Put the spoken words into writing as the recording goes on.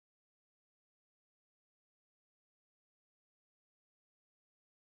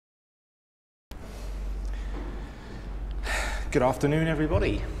Good afternoon,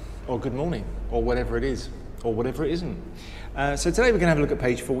 everybody, or good morning, or whatever it is, or whatever it isn't. So today we're going to have a look at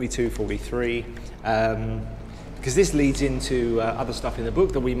page 42, 43, because this leads into other stuff in the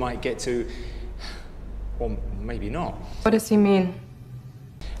book that we might get to, or maybe not. What does he mean?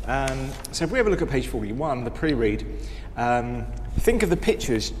 So if we have a look at page 41, the pre-read, think of the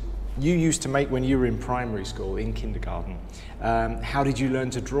pictures you used to make when you were in primary school, in kindergarten. How did you learn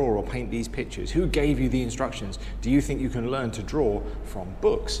to draw or paint these pictures? Who gave you the instructions? Do you think you can learn to draw from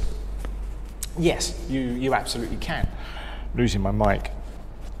books? Yes, you absolutely can. Losing my mic.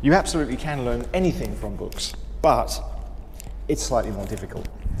 You absolutely can learn anything from books, but it's slightly more difficult.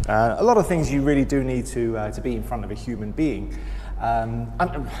 A lot of things you really do need to be in front of a human being.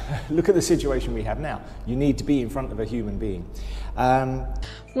 Look at the situation we have now. You need to be in front of a human being.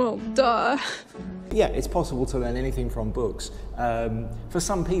 Well, duh. Yeah, it's possible to learn anything from books. For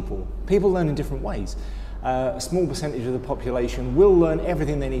some people learn in different ways. A small percentage of the population will learn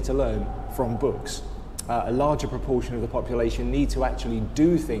everything they need to learn from books. A larger proportion of the population need to actually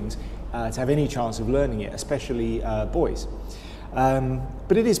do things to have any chance of learning it, especially boys.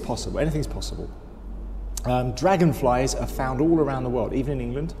 But it is possible, anything's possible. Dragonflies are found all around the world, even in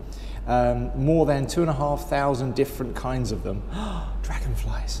England. More than 2,500 different kinds of them.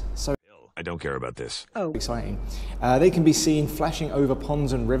 Dragonflies. So I don't care about this. Oh, exciting. They can be seen flashing over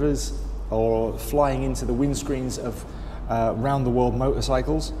ponds and rivers or flying into the windscreens of round-the-world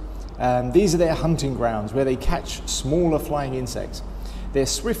motorcycles. These are their hunting grounds where they catch smaller flying insects. Their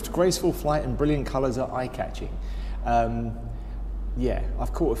swift, graceful flight and brilliant colours are eye-catching. Yeah,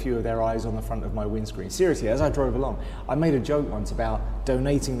 I've caught a few of their eyes on the front of my windscreen. Seriously, as I drove along, I made a joke once about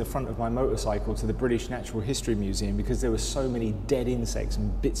donating the front of my motorcycle to the British Natural History Museum because there were so many dead insects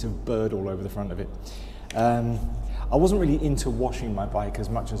and bits of bird all over the front of it. I wasn't really into washing my bike as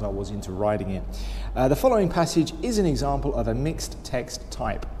much as I was into riding it. The following passage is an example of a mixed text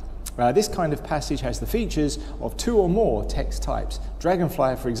type. This kind of passage has the features of two or more text types.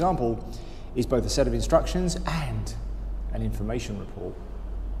 Dragonfly, for example, is both a set of instructions and an information report.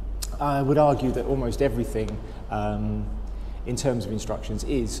 I would argue that almost everything in terms of instructions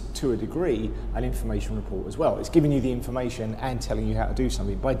is, to a degree, an information report as well. It's giving you the information and telling you how to do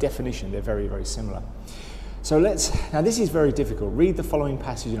something. By definition, they're very, very similar. So now this is very difficult. Read the following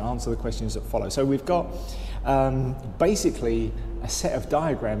passage and answer the questions that follow. So we've got basically a set of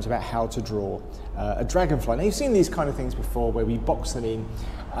diagrams about how to draw a dragonfly. Now you've seen these kind of things before where we box them in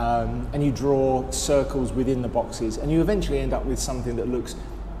and you draw circles within the boxes and you eventually end up with something that looks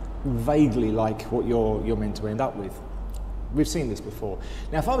vaguely like what you're meant to end up with. We've seen this before.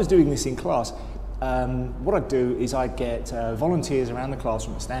 Now if I was doing this in class, what I'd do is I'd get volunteers around the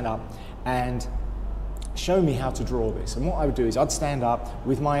classroom to stand up and show me how to draw this. And what I would do is I'd stand up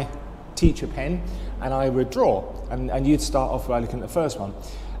with my teacher pen and I would draw, and you'd start off by looking at the first one.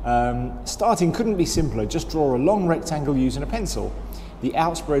 Starting couldn't be simpler. Just draw a long rectangle using a pencil. The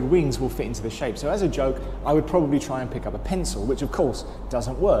outspread wings will fit into the shape. So as a joke, I would probably try and pick up a pencil, which of course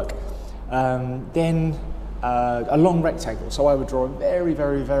doesn't work. Then a long rectangle. So I would draw a very,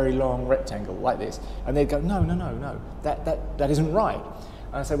 very, very long rectangle like this. And they'd go, no, that isn't right.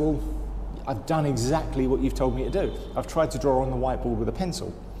 And I say, well, I've done exactly what you've told me to do. I've tried to draw on the whiteboard with a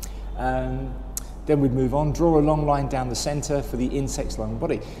pencil. Then we'd move on, draw a long line down the center for the insect's long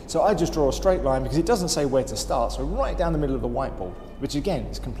body. So I just draw a straight line because it doesn't say where to start, so right down the middle of the whiteboard, which again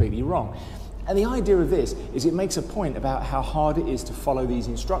is completely wrong. And the idea of this is it makes a point about how hard it is to follow these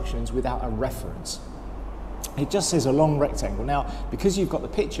instructions without a reference. It just says a long rectangle. Now, because you've got the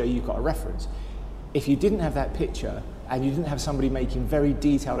picture, you've got a reference. If you didn't have that picture and you didn't have somebody making very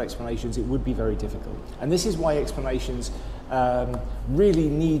detailed explanations, it would be very difficult. And this is why explanations really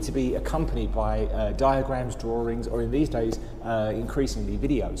need to be accompanied by diagrams, drawings, or in these days, increasingly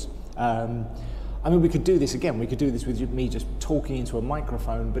videos. I mean, we could do this again. We could do this with me just talking into a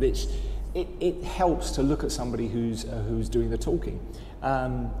microphone, but it helps to look at somebody who's doing the talking.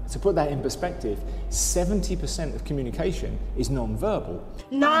 To put that in perspective, 70% of communication is non-verbal.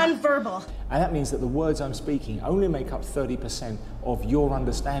 Non-verbal. And that means that the words I'm speaking only make up 30% of your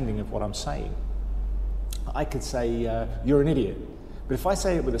understanding of what I'm saying. I could say, you're an idiot. But if I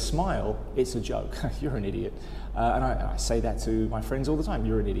say it with a smile, it's a joke. You're an idiot. And I say that to my friends all the time,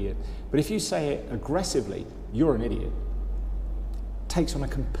 you're an idiot. But if you say it aggressively, you're an idiot, it takes on a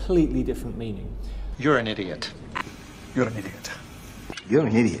completely different meaning. You're an idiot. You're an idiot. You're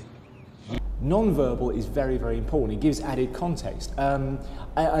an idiot. Non-verbal is very, very important. It gives added context.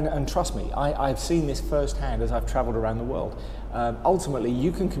 And trust me, I've seen this firsthand as I've traveled around the world. Ultimately,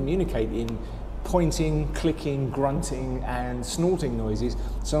 you can communicate in pointing, clicking, grunting, and snorting noises.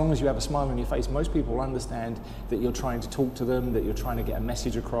 So long as you have a smile on your face, most people understand that you're trying to talk to them, that you're trying to get a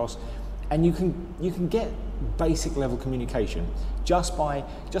message across. And you can get basic level communication just by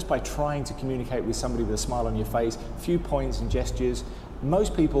trying to communicate with somebody with a smile on your face, a few points and gestures.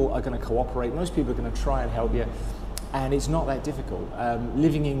 Most people are going to cooperate, most people are going to try and help you, and it's not that difficult.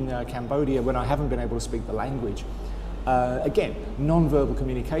 Living in Cambodia, when I haven't been able to speak the language, again, non-verbal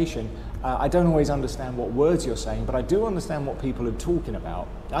communication, I don't always understand what words you're saying, but I do understand what people are talking about.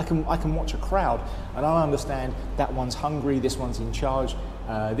 I can watch a crowd and I'll understand that one's hungry, this one's in charge,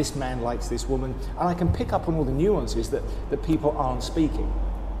 this man likes this woman, and I can pick up on all the nuances that people aren't speaking.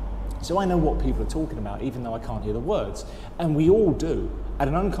 So I know what people are talking about, even though I can't hear the words. And we all do. At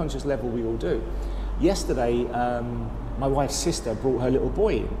an unconscious level, we all do. Yesterday, my wife's sister brought her little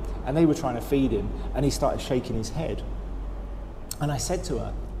boy in, and they were trying to feed him, and he started shaking his head. And I said to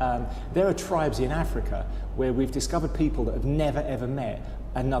her, there are tribes in Africa where we've discovered people that have never ever met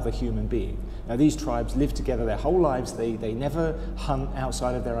another human being. Now these tribes live together their whole lives, they never hunt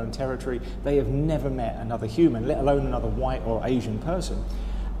outside of their own territory, they have never met another human, let alone another white or Asian person.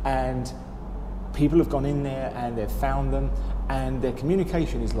 And people have gone in there and they've found them, and their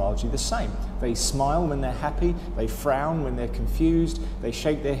communication is largely the same. They smile when they're happy, they frown when they're confused, they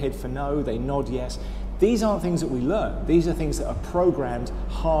shake their head for no, they nod yes. These aren't things that we learn. These are things that are programmed,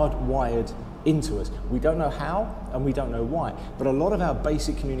 hardwired into us. We don't know how and we don't know why, but a lot of our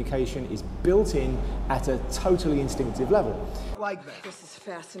basic communication is built in at a totally instinctive level. Like that. This is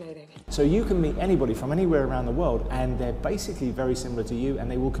fascinating. So you can meet anybody from anywhere around the world and they're basically very similar to you and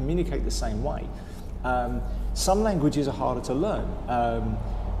they will communicate the same way. Some languages are harder to learn.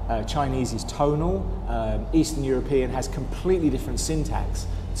 Chinese is tonal, Eastern European has completely different syntax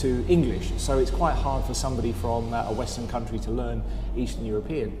to English, so it's quite hard for somebody from a Western country to learn Eastern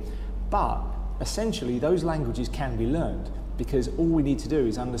European. But essentially those languages can be learned because all we need to do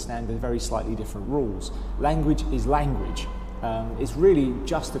is understand the very slightly different rules. Language is language. It's really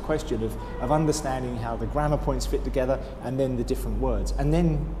just a question of understanding how the grammar points fit together and then the different words, and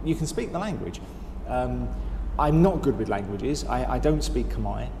then you can speak the language. I'm not good with languages. I don't speak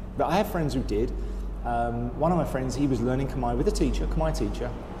Khmer, but I have friends who did. One of my friends, he was learning Khmer with a teacher, Khmer teacher,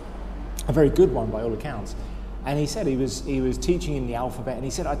 a very good one by all accounts. And he said he was teaching him the alphabet, and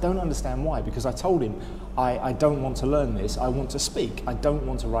he said, I don't understand why, because I told him, I don't want to learn this, I want to speak, I don't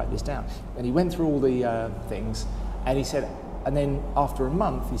want to write this down. And he went through all the things, and he said, and then after a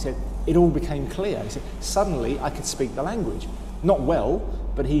month, he said, it all became clear. He said, suddenly I could speak the language. Not well,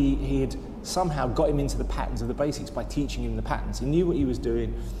 but he had somehow got him into the patterns of the basics by teaching him the patterns. He knew what he was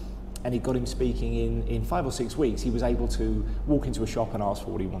doing, and he got him speaking in 5 or 6 weeks. He was able to walk into a shop and ask for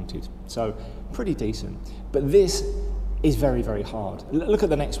what he wanted. So pretty decent. But this is very, very hard. Look at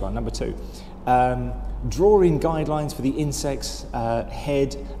the next one, number 2. Drawing guidelines for the insect's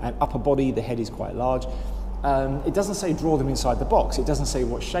head and upper body. The head is quite large. It doesn't say draw them inside the box. It doesn't say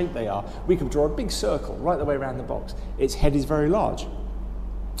what shape they are. We could draw a big circle right the way around the box. Its head is very large.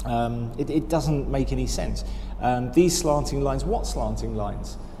 It doesn't make any sense. These slanting lines, what slanting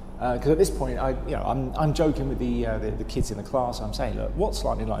lines? Because at this point, I'm joking with the kids in the class. I'm saying, look, what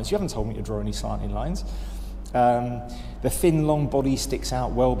slanting lines? You haven't told me to draw any slanting lines. The thin, long body sticks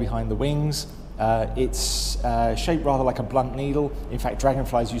out well behind the wings. It's shaped rather like a blunt needle. In fact,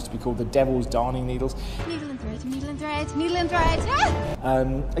 dragonflies used to be called the devil's darning needles. Needle and thread, needle and thread, needle and thread.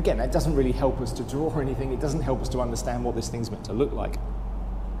 Ah! Again, that doesn't really help us to draw anything. It doesn't help us to understand what this thing's meant to look like.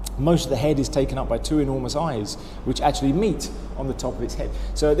 Most of the head is taken up by 2 enormous eyes, which actually meet on the top of its head.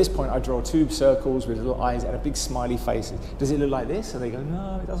 So at this point, I draw 2 circles with little eyes and a big smiley face. Does it look like this? And they go,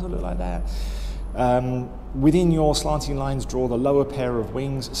 no, it doesn't look like that. Within your slanting lines, draw the lower pair of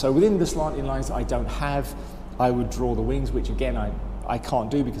wings. So within the slanting lines that I don't have, I would draw the wings, which again, I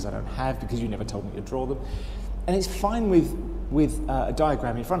can't do because I don't have, because you never told me to draw them. And it's fine with a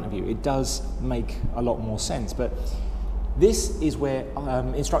diagram in front of you. It does make a lot more sense. But this is where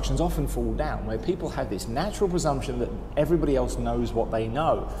instructions often fall down, where people have this natural presumption that everybody else knows what they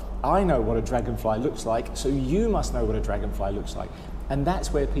know. I know what a dragonfly looks like, so you must know what a dragonfly looks like. And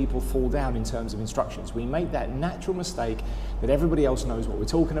that's where people fall down in terms of instructions. We make that natural mistake that everybody else knows what we're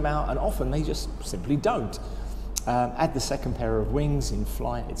talking about, and often they just simply don't. Add the second pair of wings in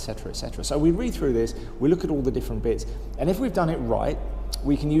flight, etc., etc. So we read through this, we look at all the different bits, and if we've done it right,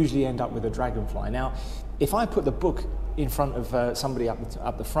 we can usually end up with a dragonfly. Now, if I put the book in front of somebody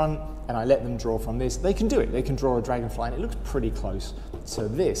up the front and I let them draw from this, they can do it. They can draw a dragonfly and it looks pretty close to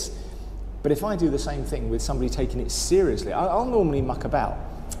this. But if I do the same thing with somebody taking it seriously, I'll normally muck about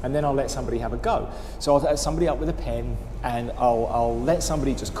and then I'll let somebody have a go. So I'll set somebody up with a pen, and I'll let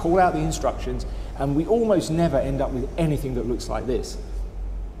somebody just call out the instructions, and we almost never end up with anything that looks like this.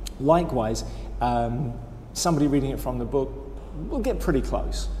 Likewise, somebody reading it from the book will get pretty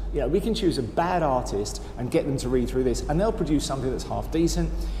close. You know, we can choose a bad artist and get them to read through this, and they'll produce something that's half decent,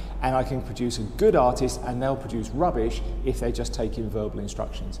 and I can produce a good artist and they'll produce rubbish if they just take in verbal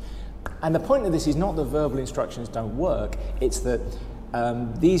instructions. And the point of this is not that verbal instructions don't work, it's that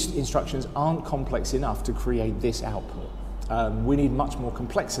these instructions aren't complex enough to create this output. We need much more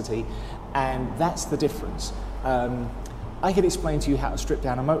complexity, and that's the difference. I could explain to you how to strip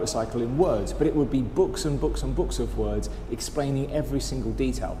down a motorcycle in words, but it would be books and books and books of words explaining every single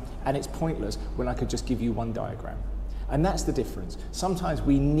detail, and it's pointless when I could just give you one diagram. And that's the difference. Sometimes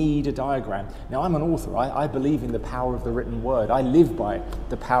we need a diagram. Now, I'm an author. I believe in the power of the written word. I live by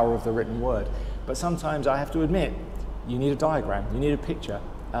the power of the written word. But sometimes I have to admit, you need a diagram, you need a picture.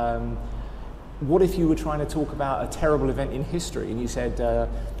 What if you were trying to talk about a terrible event in history and you said,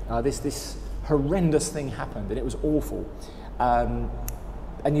 this horrendous thing happened and it was awful,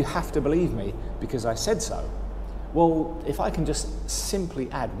 and you have to believe me because I said so? Well, if I can just simply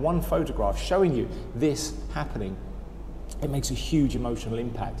add one photograph showing you this happening, it makes a huge emotional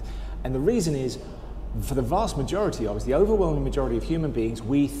impact. And the reason is, for the vast majority of us, the overwhelming majority of human beings,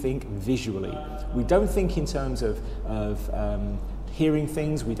 we think visually. We don't think in terms of hearing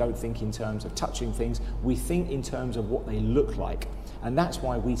things, we don't think in terms of touching things, we think in terms of what they look like. And that's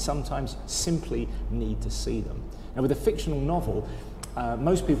why we sometimes simply need to see them. Now, with a fictional novel,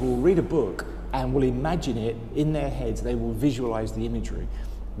 most people will read a book and will imagine it in their heads, they will visualize the imagery.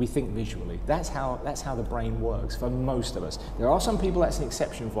 We think visually. That's how the brain works for most of us. There are some people that's an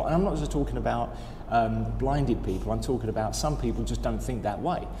exception for, and I'm not just talking about blinded people, I'm talking about some people just don't think that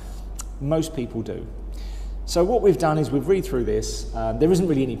way. Most people do. So what we've done is we've read through this. There isn't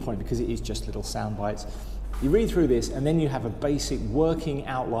really any point because it is just little sound bites. You read through this and then you have a basic working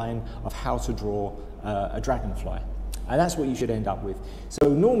outline of how to draw a dragonfly. And that's what you should end up with. So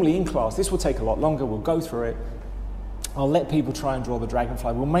normally in class, this will take a lot longer, we'll go through it. I'll let people try and draw the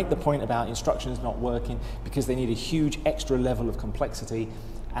dragonfly. We'll make the point about instructions not working because they need a huge extra level of complexity,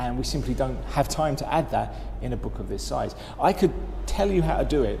 and we simply don't have time to add that in a book of this size. I could tell you how to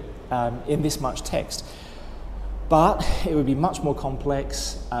do it in this much text, but it would be much more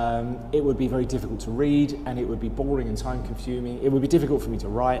complex, it would be very difficult to read, and it would be boring and time consuming. It would be difficult for me to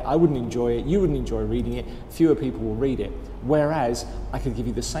write. I wouldn't enjoy it, you wouldn't enjoy reading it, fewer people will read it. Whereas I could give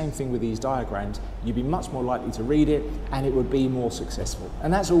you the same thing with these diagrams, you'd be much more likely to read it, and it would be more successful.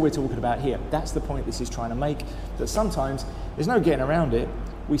 And that's all we're talking about here. That's the point this is trying to make, that sometimes there's no getting around it,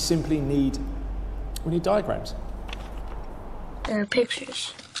 we simply need diagrams. There are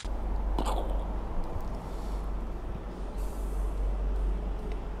pictures.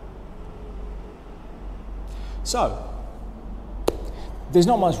 So, there's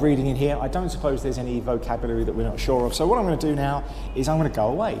not much reading in here. I don't suppose there's any vocabulary that we're not sure of. So what I'm going to do now is I'm going to go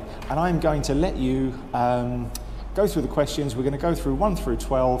away and I'm going to let you go through the questions. We're going to go through 1 through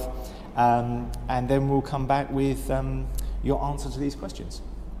 12 and then we'll come back with your answer to these questions.